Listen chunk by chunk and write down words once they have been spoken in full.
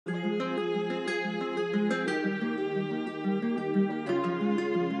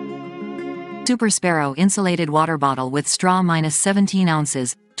Super Sparrow insulated water bottle with straw -17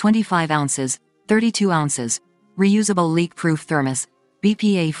 ounces, 25 ounces, 32 ounces. Reusable leak-proof thermos.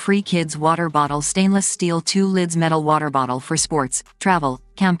 BPA-free kids water bottle stainless steel 2 lids metal water bottle for sports, travel,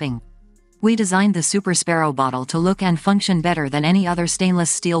 camping. We designed the Super Sparrow bottle to look and function better than any other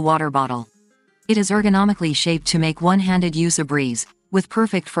stainless steel water bottle. It is ergonomically shaped to make one-handed use a breeze, with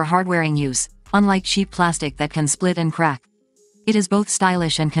perfect for hard-wearing use, unlike cheap plastic that can split and crack. It is both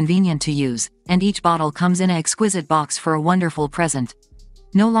stylish and convenient to use, and each bottle comes in an exquisite box for a wonderful present.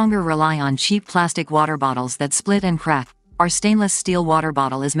 No longer rely on cheap plastic water bottles that split and crack. Our stainless steel water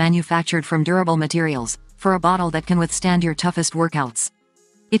bottle is manufactured from durable materials, for a bottle that can withstand your toughest workouts.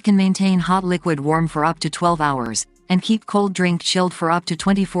 It can maintain hot liquid warm for up to 12 hours, and keep cold drink chilled for up to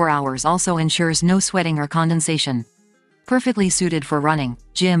 24 hours. Also ensures no sweating or condensation. Perfectly suited for running,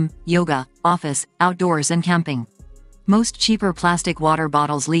 gym, yoga, office, outdoors and camping. Most cheaper plastic water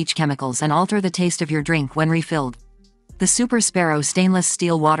bottles leach chemicals and alter the taste of your drink when refilled. The Super Sparrow stainless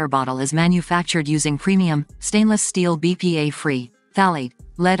steel water bottle is manufactured using premium, stainless steel BPA-free, phthalate,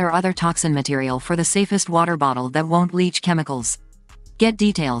 lead or other toxin material for the safest water bottle that won't leach chemicals. Get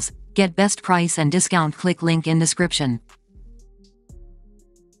details, get best price and discount, click link in description.